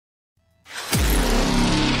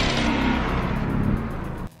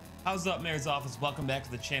How's up, Mayor's Office? Welcome back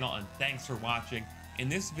to the channel and thanks for watching. In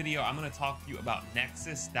this video, I'm going to talk to you about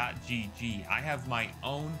Nexus.gg. I have my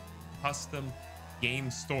own custom game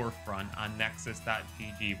storefront on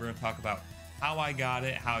Nexus.gg. We're going to talk about how I got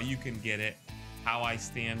it, how you can get it, how I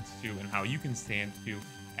stand to, and how you can stand to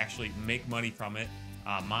actually make money from it,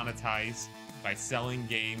 monetize by selling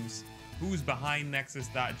games, who's behind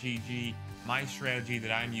Nexus.gg, my strategy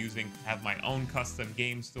that I'm using to have my own custom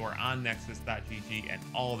game store on Nexus.gg, and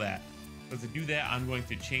all that. So to do that, I'm going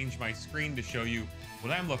to change my screen to show you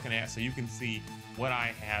what I'm looking at so you can see what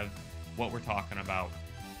I have, what we're talking about.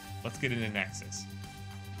 Let's get into Nexus.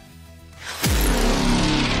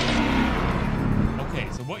 Okay,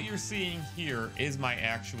 so what you're seeing here is my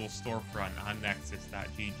actual storefront on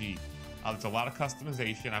Nexus.gg. There's a lot of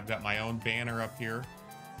customization. I've got my own banner up here.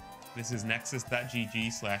 This is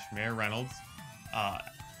Nexus.gg/MayorReynolds.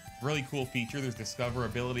 Really cool feature. There's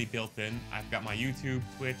discoverability built in. I've got my YouTube,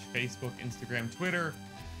 Twitch, Facebook, Instagram, Twitter,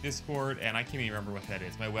 Discord, and I can't even remember what that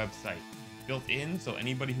is. My website built in, so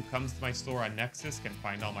anybody who comes to my store on Nexus can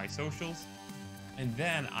find all my socials. And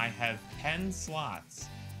then I have 10 slots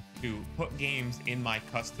to put games in my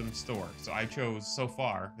custom store. So I chose, so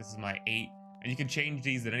far, this is my 8, and you can change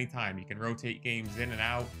these at any time. You can rotate games in and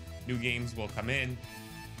out. New games will come in. If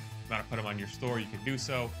you want to put them on your store, you can do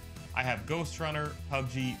so. I have Ghost Runner,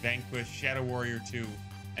 PUBG, Vanquish, Shadow Warrior 2,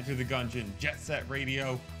 Enter the Gungeon, Jet Set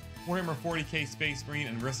Radio, Warhammer 40k Space Marine,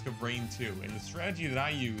 and Risk of Rain 2. And the strategy that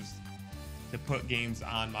I used to put games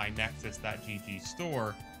on my Nexus.gg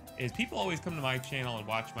store is people always come to my channel and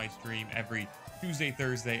watch my stream every Tuesday,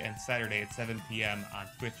 Thursday, and Saturday at 7 p.m. on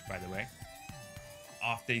Twitch, by the way.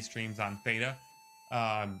 Off-day streams on Theta.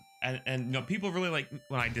 And you know, people really like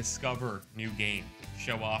when I discover new games,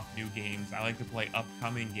 show off new games. I like to play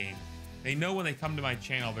upcoming games. They know when they come to my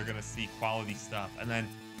channel, they're gonna see quality stuff. And then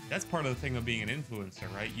that's part of the thing of being an influencer,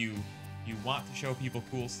 right? You want to show people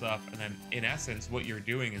cool stuff, and then in essence, what you're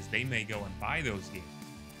doing is they may go and buy those games.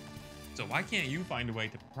 So why can't you find a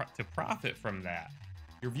way to profit from that?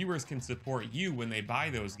 Your viewers can support you when they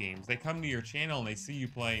buy those games. They come to your channel and they see you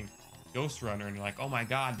playing Ghost Runner, and you're like, oh my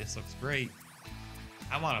god, this looks great.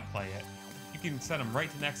 I want to play it. You can send them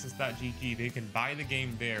right to Nexus.gg. They can buy the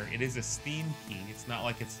game there. It is a Steam key. It's not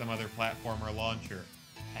like it's some other platform or launcher.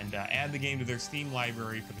 And add the game to their Steam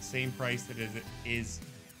library for the same price that it is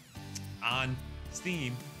on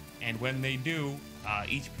Steam. And when they do,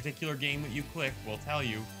 each particular game that you click will tell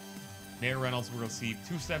you Mayor Reynolds will receive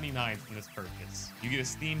 $2.79 from this purchase. You get a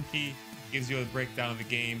Steam key, gives you a breakdown of the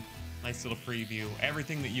game, nice little preview,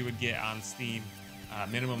 everything that you would get on Steam,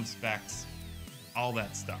 minimum specs, all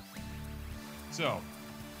that stuff. So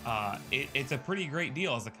it's a pretty great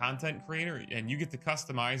deal as a content creator, and you get to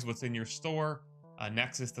customize what's in your store.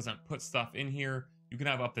 Nexus doesn't put stuff in here. You can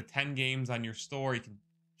have up to 10 games on your store. You can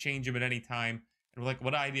change them at any time. And like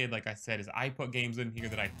what I did, like I said, is I put games in here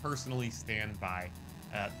that I personally stand by,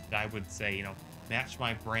 that I would say, you know, match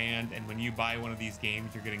my brand. And when you buy one of these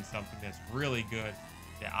games, you're getting something that's really good,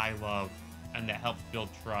 that I love, and that helps build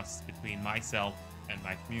trust between myself and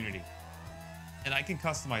my community. And I can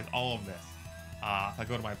customize all of this. If I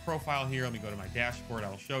go to my profile here, let me go to my dashboard,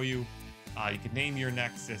 I'll show you. You can name your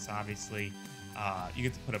Nexus, obviously. You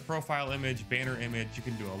get to put a profile image, banner image, you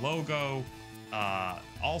can do a logo,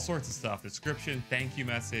 all sorts of stuff. Description, thank you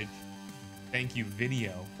message, thank you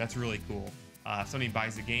video. That's really cool. If somebody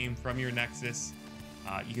buys a game from your Nexus,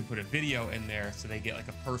 you can put a video in there so they get like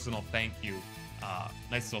a personal thank you.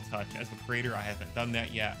 Nice little touch. As a creator, I haven't done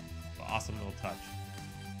that yet, but awesome little touch.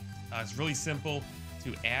 It's really simple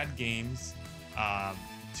to add games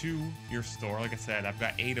to your store. Like I said, I've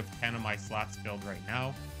got 8 of 10 of my slots filled right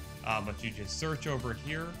now. But you just search over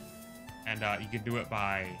here, and you can do it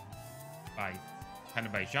by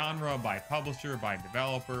genre, by publisher, by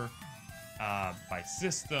developer, by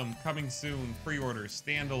system, coming soon, pre-order,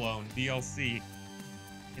 standalone, DLC.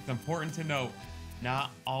 It's important to note,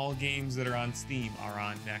 not all games that are on Steam are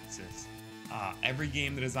on Nexus. Every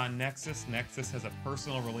game that is on Nexus has a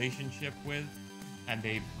personal relationship with, and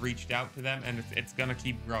they've reached out to them, and it's gonna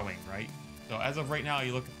keep growing, right? So as of right now,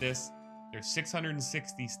 you look at this, there's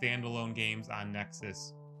 660 standalone games on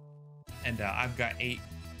Nexus, and I've got eight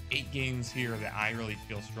games here that I really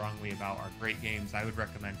feel strongly about are great games I would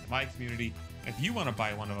recommend to my community. If you want to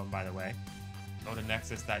buy one of them, by the way, go to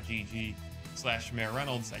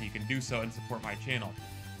Nexus.gg/MayorReynolds, and you can do so and support my channel.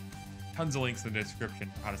 Tons of links in the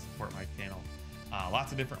description for how to support my channel.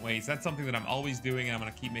 Lots of different ways. That's something that I'm always doing, and I'm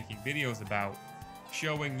going to keep making videos about,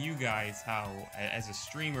 showing you guys how, as a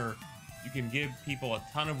streamer, you can give people a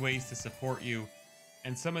ton of ways to support you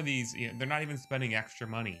And some of these, they're not even spending extra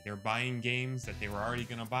money. They're buying games that they were already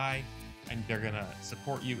going to buy, and they're going to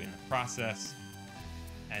support you in the process.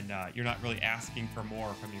 And you're not really asking for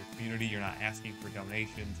more from your community. You're not asking for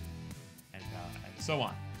donations and so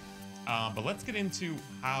on. But let's get into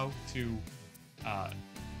how to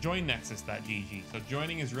join Nexus.gg. So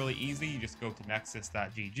joining is really easy. You just go to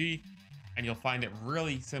Nexus.gg, and you'll find it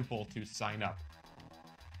really simple to sign up.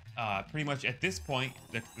 Pretty much at this point,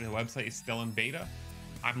 the website is still in beta.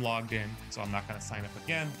 I'm logged in, so I'm not going to sign up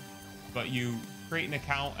again. But you create an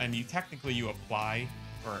account, and you apply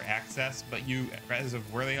for access. But you, as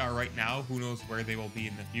of where they are right now, who knows where they will be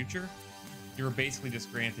in the future. You're basically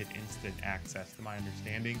just granted instant access, to my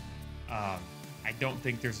understanding. I don't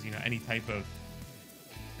think there's any type of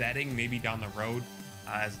vetting. Maybe down the road,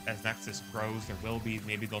 as Nexus grows, there will be.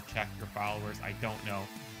 Maybe they'll check your followers. I don't know.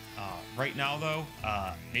 Right now, though,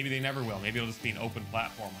 maybe they never will. Maybe it'll just be an open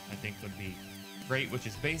platform, which I think would be great, which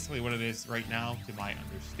is basically what it is right now, to my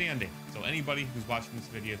understanding. So anybody who's watching this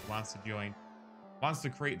video that wants to join, wants to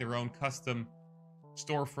create their own custom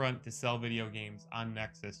storefront to sell video games on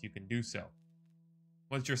Nexus, you can do so.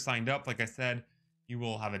 Once you're signed up, like I said, you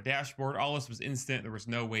will have a dashboard. All this was instant. There was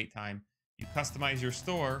no wait time. You customize your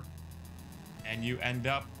store, and you end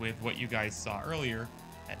up with what you guys saw earlier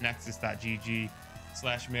at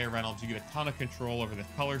Nexus.gg/MayorReynolds. You get a ton of control over the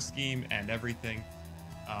color scheme and everything.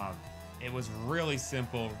 It was really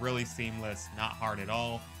simple, really seamless, not hard at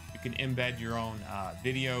all. You can embed your own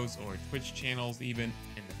videos or Twitch channels even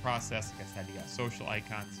in the process. Like I said, you got social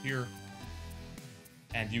icons here,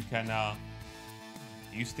 and you can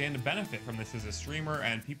you stand to benefit from this as a streamer,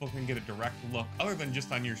 and people can get a direct look, other than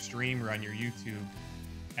just on your stream or on your YouTube,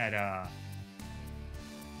 at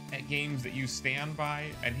games that you stand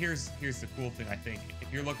by. And here's the cool thing, I think.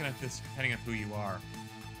 If you're looking at this, depending on who you are,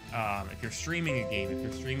 if you're streaming a game, if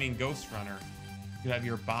you're streaming Ghost Runner, you have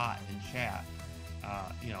your bot in chat,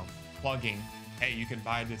 plugging, hey, you can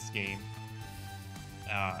buy this game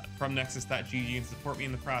from Nexus.gg and support me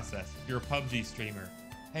in the process. If you're a PUBG streamer,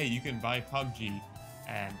 hey, you can buy PUBG,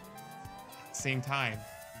 and at the same time,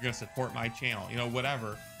 you're going to support my channel,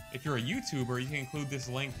 whatever. If you're a YouTuber, you can include this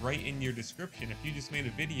link right in your description. If you just made a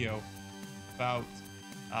video about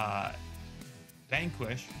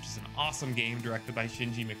Vanquish, which is an awesome game directed by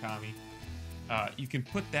Shinji Mikami, you can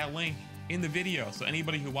put that link in the video. So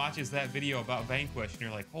anybody who watches that video about Vanquish and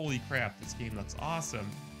you're like, holy crap, this game looks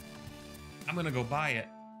awesome, I'm going to go buy it.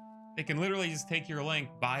 They can literally just take your link,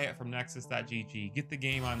 buy it from Nexus.gg, get the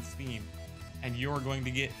game on Steam, and you're going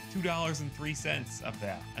to get $2.03 of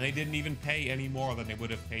that. And they didn't even pay any more than they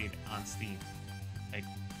would have paid on Steam. Like,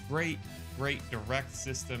 great direct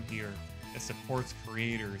system here that supports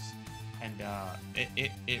creators. And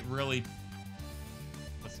it really,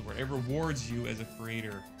 what's the word? It rewards you as a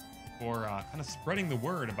creator for kind of spreading the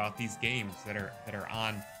word about these games that are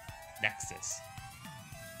on Nexus.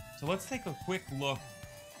 So let's take a quick look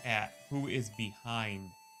at who is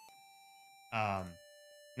behind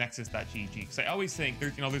Nexus.gg, because I always think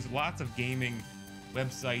there's lots of gaming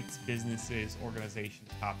websites, businesses, organizations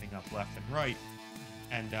popping up left and right,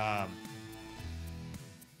 and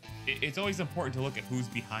it's always important to look at who's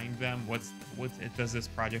behind them. Does this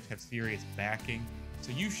project have serious backing?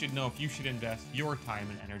 So you should know if you should invest your time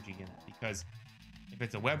and energy in it, because if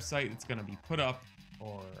it's a website, it's going to be put up,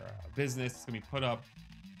 or a business, it's going to be put up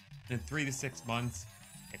in 3 to 6 months.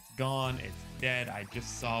 It's gone, it's dead. I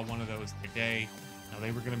just saw one of those today. Now,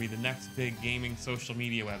 they were going to be the next big gaming social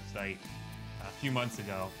media website a few months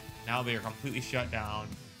ago. Now they are completely shut down,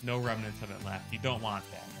 no remnants of it left. You don't want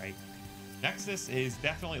that, right? Nexus is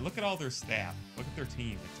definitely, look at all their staff, look at their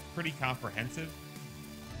team. It's pretty comprehensive.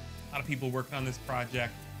 A lot of people working on this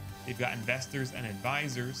project. They've got investors and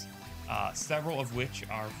advisors, several of which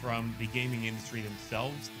are from the gaming industry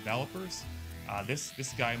themselves, developers.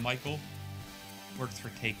 This guy, Michael, works for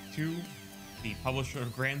Take-Two, the publisher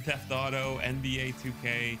of Grand Theft Auto, NBA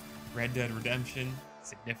 2K, Red Dead Redemption,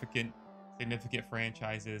 significant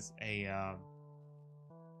franchises, a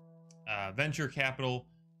venture capital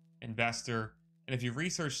investor. And if you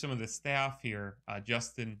research some of the staff here,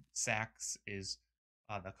 Justin Sachs is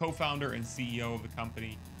the co-founder and CEO of the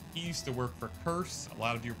company. He used to work for Curse. A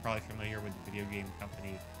lot of you are probably familiar with the video game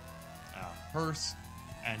company Curse.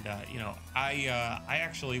 And I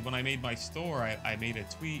actually, when I made my store, I made a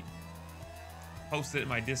tweet, posted it in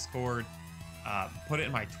my Discord, put it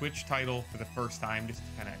in my Twitch title for the first time, just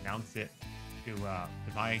to kind of announce it to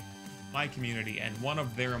my community. And one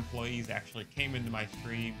of their employees actually came into my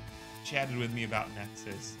stream, chatted with me about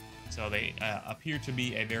Nexus. So they appear to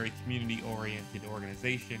be a very community-oriented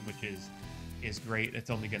organization, which is great. It's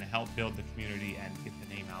only going to help build the community and get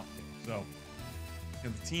the name out there. So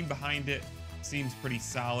the team behind it seems pretty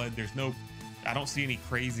solid. I don't see any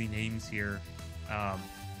crazy names here.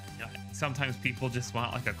 Sometimes people just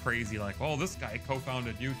want like a crazy, like, oh, this guy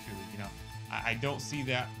co-founded YouTube. I don't see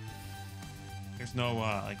that. There's no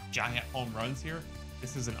like giant home runs here.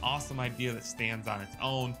 This is an awesome idea that stands on its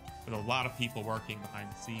own with a lot of people working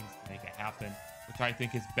behind the scenes to make it happen, which I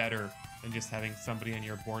think is better than just having somebody on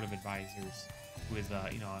your board of advisors who is a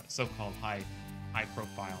so-called high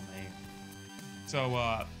profile name.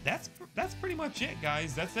 So that's pretty much it,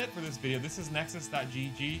 guys. That's it for this video. This is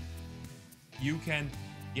Nexus.gg. You can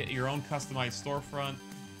get your own customized storefront,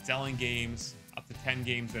 selling games up to 10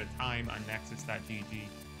 games at a time on Nexus.gg.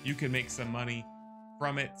 You can make some money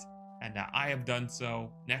from it, and I have done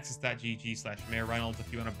so. Nexus.gg/MayorReynolds.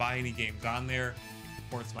 If you want to buy any games on there, it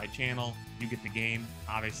supports my channel. You get the game,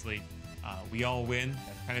 obviously. We all win,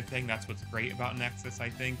 that kind of thing. That's what's great about Nexus, I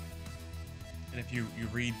think. And if you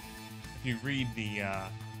read the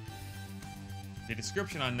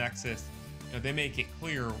description on Nexus, they make it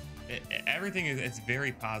clear. Everything it's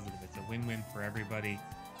very positive. It's a win-win for everybody.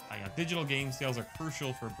 Digital game sales are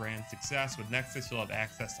crucial for brand success. With Nexus, you'll have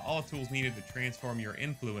access to all the tools needed to transform your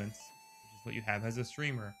influence, which is what you have as a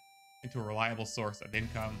streamer, into a reliable source of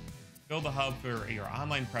income. Build a hub for your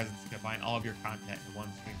online presence to combine all of your content in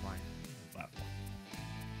one streamlined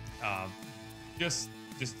platform. Just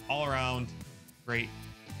all around great.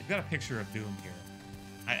 They've got a picture of Doom here.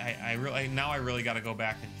 I really got to go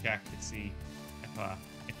back and check to see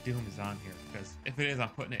if Doom is on here, because if it is, I'm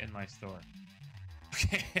putting it in my store.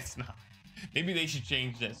 Okay, it's not. Maybe they should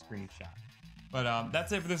change that screenshot. But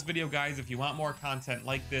that's it for this video, guys. If you want more content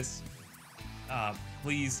like this,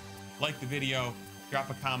 please like the video, drop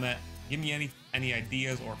a comment, give me any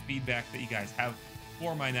ideas or feedback that you guys have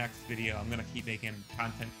for my next video. I'm gonna keep making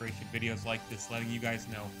content creation videos like this, letting you guys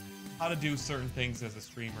know how to do certain things as a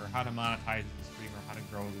streamer, how to monetize as a streamer, how to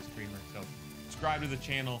grow as a streamer. So subscribe to the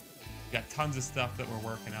channel. We got tons of stuff that we're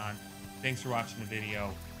working on. Thanks for watching the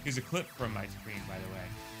video. Here's a clip from my stream, by the way.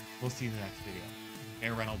 We'll see you in the next video.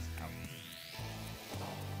 Mayor Reynolds out.